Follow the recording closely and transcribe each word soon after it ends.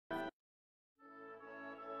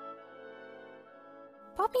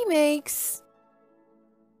Poppy makes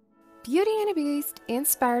Beauty and the Beast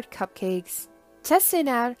inspired cupcakes. Testing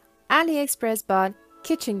out AliExpress bought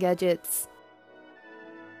kitchen gadgets.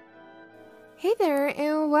 Hey there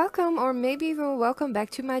and welcome, or maybe even welcome back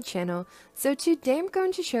to my channel. So today I'm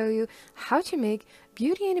going to show you how to make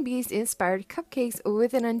Beauty and the Beast inspired cupcakes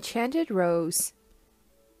with an enchanted rose.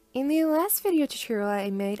 In the last video tutorial I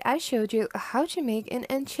made, I showed you how to make an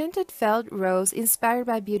enchanted felt rose inspired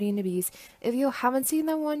by Beauty and the Beast. If you haven't seen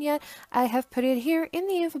that one yet, I have put it here in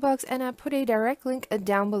the info box and I put a direct link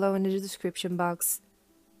down below in the description box.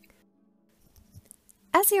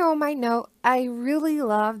 As you all might know, I really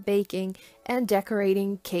love baking and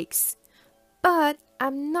decorating cakes, but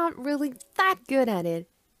I'm not really that good at it.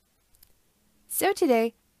 So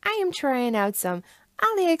today, I am trying out some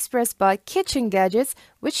AliExpress bought kitchen gadgets,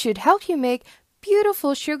 which should help you make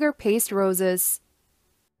beautiful sugar paste roses.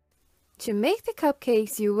 To make the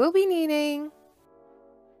cupcakes, you will be needing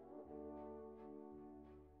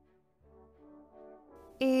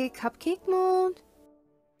a cupcake mold,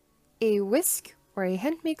 a whisk or a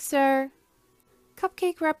hand mixer,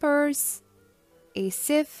 cupcake wrappers, a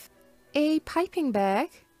sieve, a piping bag,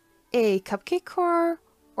 a cupcake core,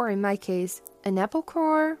 or in my case, an apple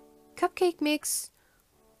core, cupcake mix,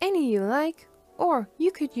 any you like, or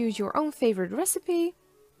you could use your own favorite recipe,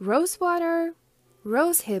 rose water,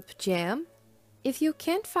 rose hip jam. If you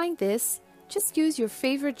can't find this, just use your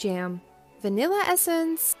favorite jam, vanilla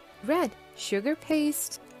essence, red sugar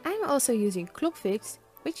paste. I'm also using cupcakes,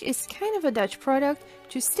 which is kind of a Dutch product,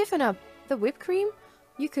 to stiffen up the whipped cream.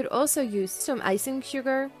 You could also use some icing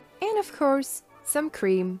sugar, and of course, some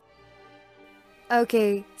cream.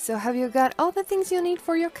 Okay, so have you got all the things you need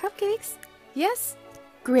for your cupcakes? Yes?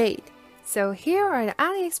 Great! So here are the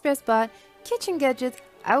AliExpress bought kitchen gadgets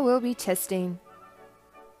I will be testing.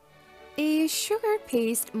 A sugar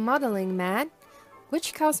paste modeling mat,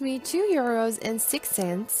 which cost me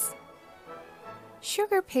 €2.06.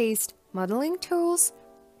 Sugar paste modeling tools,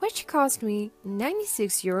 which cost me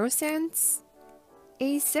 96 euro cents.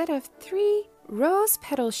 A set of 3 rose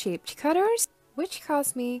petal shaped cutters, which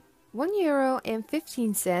cost me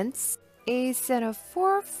 €1.15. A set of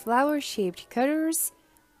 4 flower shaped cutters,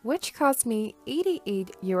 which cost me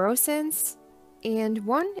 88 euro cents, and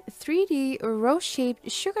 1 3D rose shaped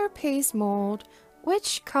sugar paste mold,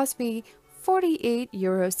 which cost me 48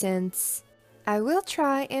 euro cents. I will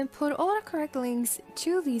try and put all the correct links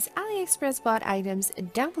to these AliExpress bought items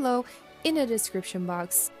down below in the description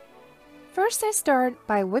box. First, I start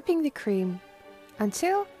by whipping the cream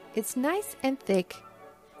until it's nice and thick.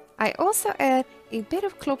 I also add a bit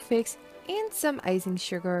of cupcakes and some icing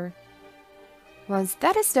sugar. Once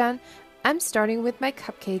that is done, I'm starting with my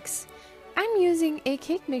cupcakes. I'm using a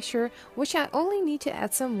cake mixture, which I only need to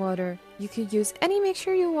add some water. You could use any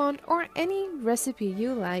mixture you want or any recipe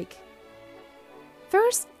you like.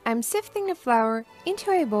 First, I'm sifting the flour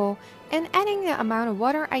into a bowl and adding the amount of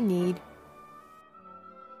water I need.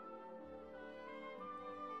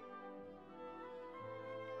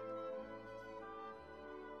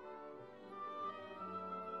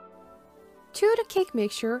 To the cake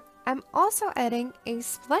mixture, I'm also adding a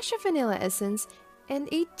splash of vanilla essence and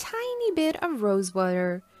a tiny bit of rose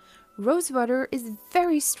water. Rose water is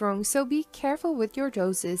very strong, so be careful with your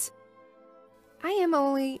doses. I am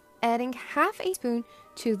only adding half a spoon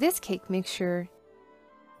to this cake mixture.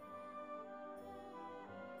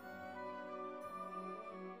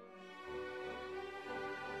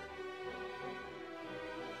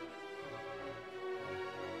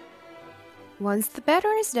 Once the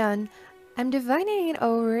batter is done, I'm dividing it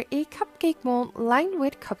over a cupcake mold lined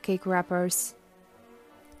with cupcake wrappers.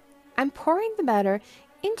 I'm pouring the batter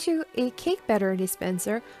into a cake batter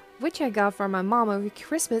dispenser, which I got from my mom over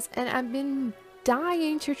Christmas and I've been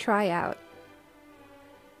dying to try out.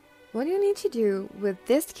 What you need to do with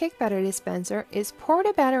this cake batter dispenser is pour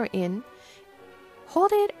the batter in,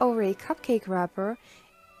 hold it over a cupcake wrapper,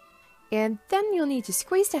 and then you'll need to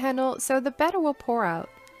squeeze the handle so the batter will pour out.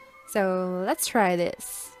 So let's try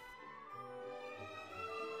this.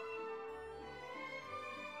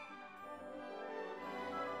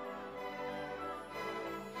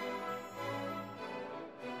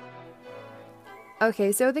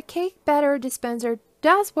 Okay, so the cake batter dispenser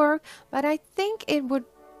does work, but I think it would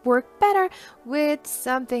work better with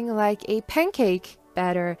something like a pancake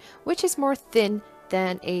batter, which is more thin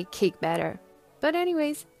than a cake batter. But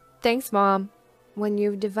anyways, thanks Mom. When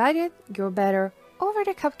you've divided your batter over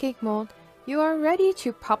the cupcake mold, you are ready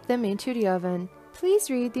to pop them into the oven.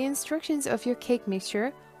 Please read the instructions of your cake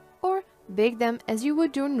mixture or bake them as you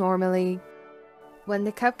would do normally. When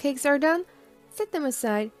the cupcakes are done, set them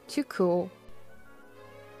aside to cool.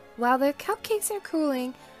 While the cupcakes are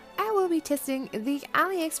cooling, I will be testing the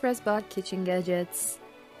AliExpress bought kitchen gadgets.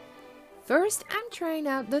 First, I'm trying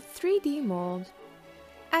out the 3D mold.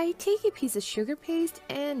 I take a piece of sugar paste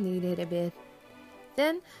and knead it a bit.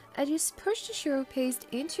 Then, I just push the sugar paste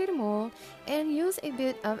into the mold and use a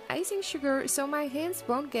bit of icing sugar so my hands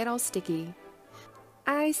won't get all sticky.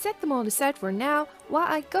 I set the mold aside for now while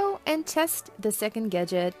I go and test the second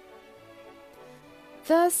gadget.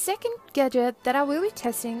 The second gadget that I will be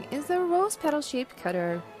testing is the rose petal shaped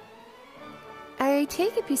cutter. I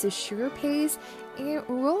take a piece of sugar paste and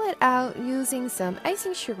roll it out using some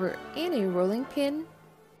icing sugar and a rolling pin.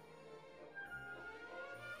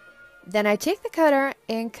 Then I take the cutter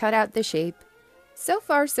and cut out the shape. So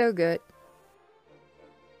far, so good.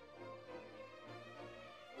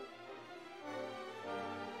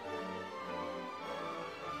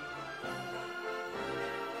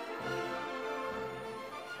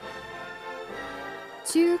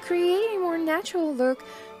 To create a more natural look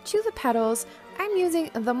to the petals, I'm using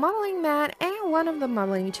the modeling mat and one of the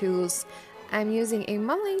modeling tools. I'm using a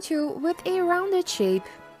modeling tool with a rounded shape.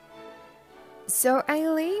 So I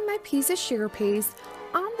lay my piece of sugar paste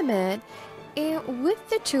on the mat, and with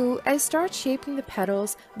the tool I start shaping the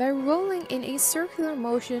petals by rolling in a circular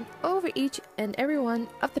motion over each and every one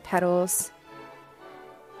of the petals.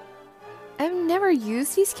 I've never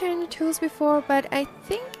used these kind of tools before, but I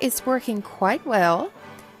think it's working quite well.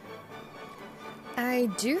 I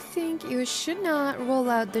do think you should not roll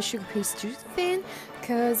out the sugar paste too thin,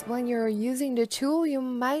 because when you're using the tool you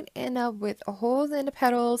might end up with holes in the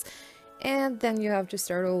petals and then you have to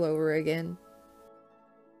start all over again.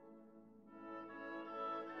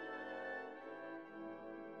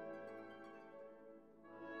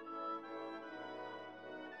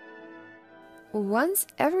 Once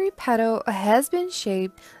every petal has been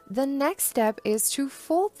shaped, the next step is to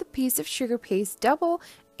fold the piece of sugar paste double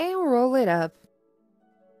and roll it up.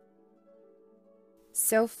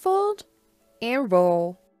 So fold and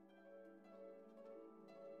roll.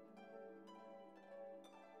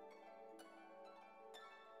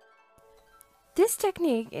 This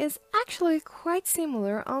technique is actually quite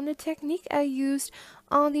similar on the technique I used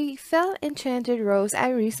on the felt enchanted rose I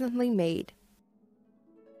recently made.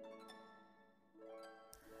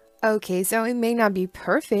 Okay, so it may not be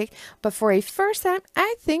perfect, but for a first time,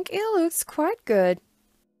 I think it looks quite good.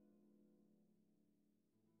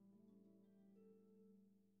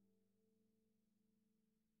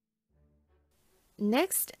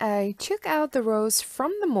 Next, I took out the rose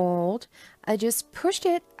from the mold. I just pushed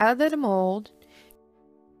it out of the mold.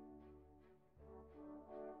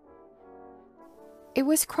 It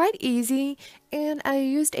was quite easy, and I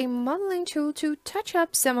used a modeling tool to touch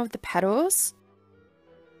up some of the petals.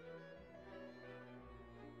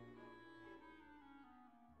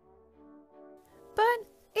 But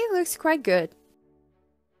it looks quite good.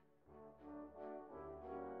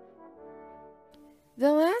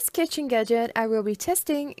 The last kitchen gadget I will be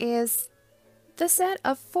testing is the set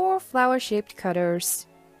of 4 flower-shaped cutters.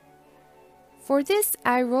 For this,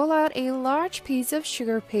 I roll out a large piece of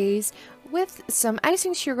sugar paste with some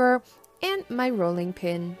icing sugar and my rolling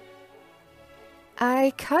pin.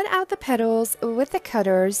 I cut out the petals with the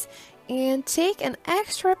cutters and take an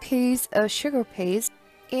extra piece of sugar paste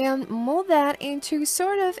and mold that into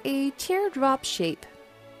sort of a teardrop shape.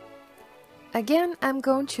 Again, I'm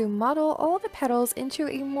going to model all the petals into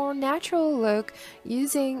a more natural look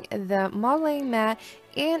using the modeling mat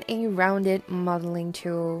and a rounded modeling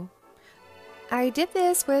tool. I did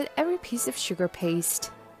this with every piece of sugar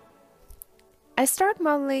paste. I start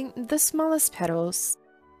modeling the smallest petals.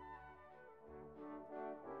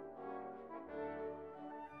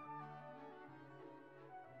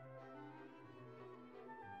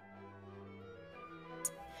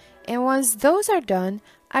 And once those are done,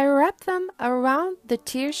 I wrap them around the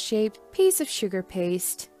tear-shaped piece of sugar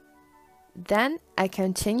paste. Then I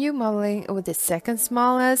continue modeling with the second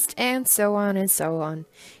smallest and so on and so on.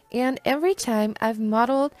 And every time I've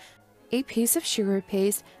modeled a piece of sugar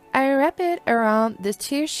paste, I wrap it around the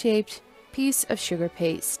tear-shaped piece of sugar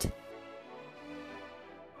paste.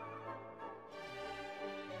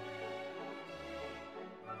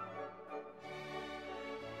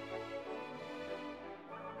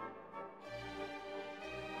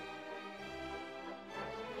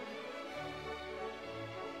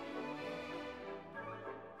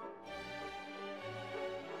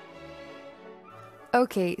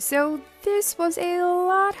 Okay, so this was a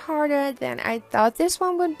lot harder than I thought this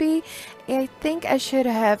one would be. I think I should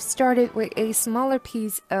have started with a smaller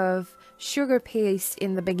piece of sugar paste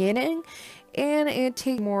in the beginning, and it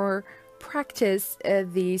takes more practice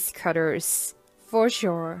these cutters, for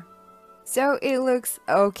sure. so it looks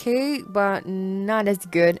okay, but not as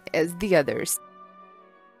good as the others.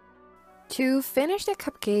 To finish the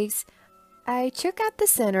cupcakes, I took out the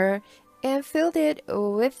center and filled it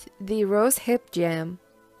with the rose hip jam.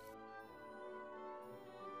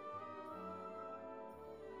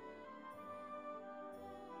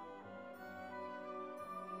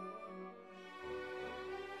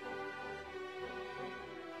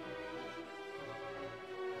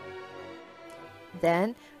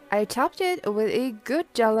 Then I topped it with a good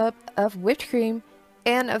dollop of whipped cream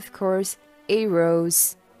and, of course, a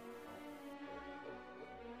rose.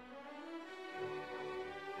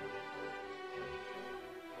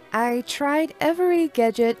 I tried every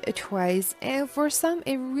gadget twice, and for some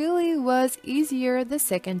it really was easier the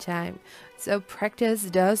second time, so practice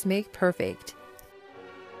does make perfect.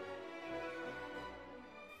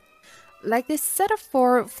 Like this set of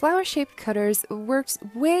 4 flower-shaped cutters works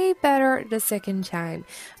way better the second time.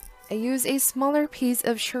 I used a smaller piece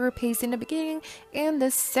of sugar paste in the beginning, and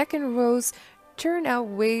the second rose turned out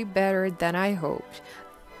way better than I hoped.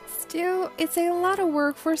 Still, it's a lot of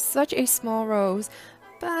work for such a small rose,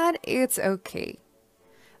 but it's okay.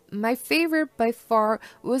 My favorite by far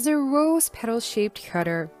was the rose petal-shaped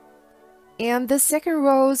cutter. And the second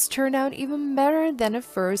rose turned out even better than the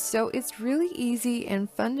first, so it's really easy and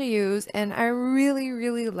fun to use, and I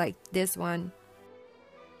really liked this one.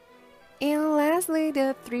 And lastly,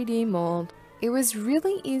 the 3D mold. It was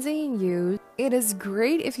really easy in use. It is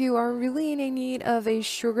great if you are really in need of a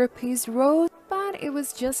sugar paste rose, but it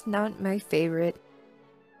was just not my favorite.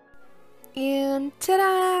 And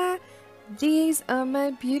ta-da! These are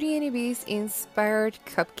my Beauty and the Beast inspired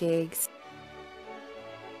cupcakes.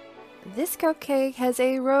 This cupcake has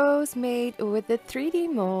a rose made with the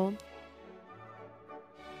 3D mold.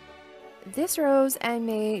 This rose I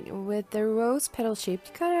made with the rose petal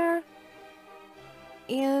shaped cutter.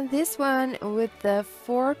 And this one with the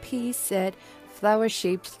 4-piece set flower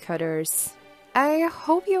shaped cutters. I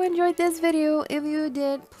hope you enjoyed this video. If you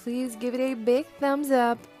did, please give it a big thumbs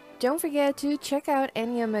up. Don't forget to check out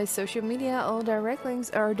any of my social media. All direct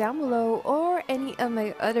links are down below, or any of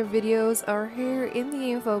my other videos are here in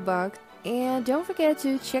the info box. And don't forget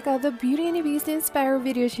to check out the Beauty and the Beast inspired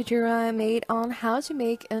video tutorial I made on how to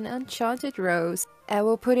make an enchanted rose. I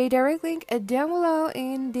will put a direct link down below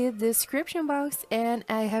in the description box, and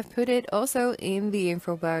I have put it also in the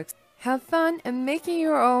info box. Have fun making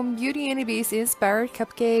your own Beauty and the Beast inspired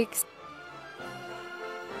cupcakes.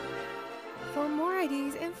 For more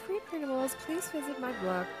ideas and free printables, please visit my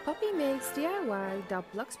blog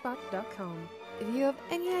puppymakesdiy.blogspot.com. If you have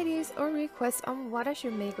any ideas or requests on what I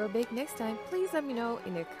should make or bake next time, please let me know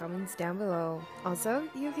in the comments down below. Also,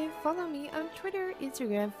 you can follow me on Twitter,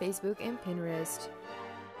 Instagram, Facebook, and Pinterest.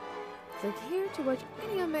 Click here to watch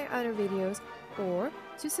any of my other videos or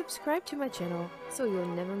to subscribe to my channel so you'll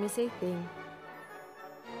never miss a thing.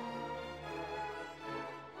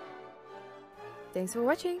 Thanks for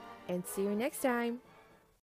watching, and see you next time!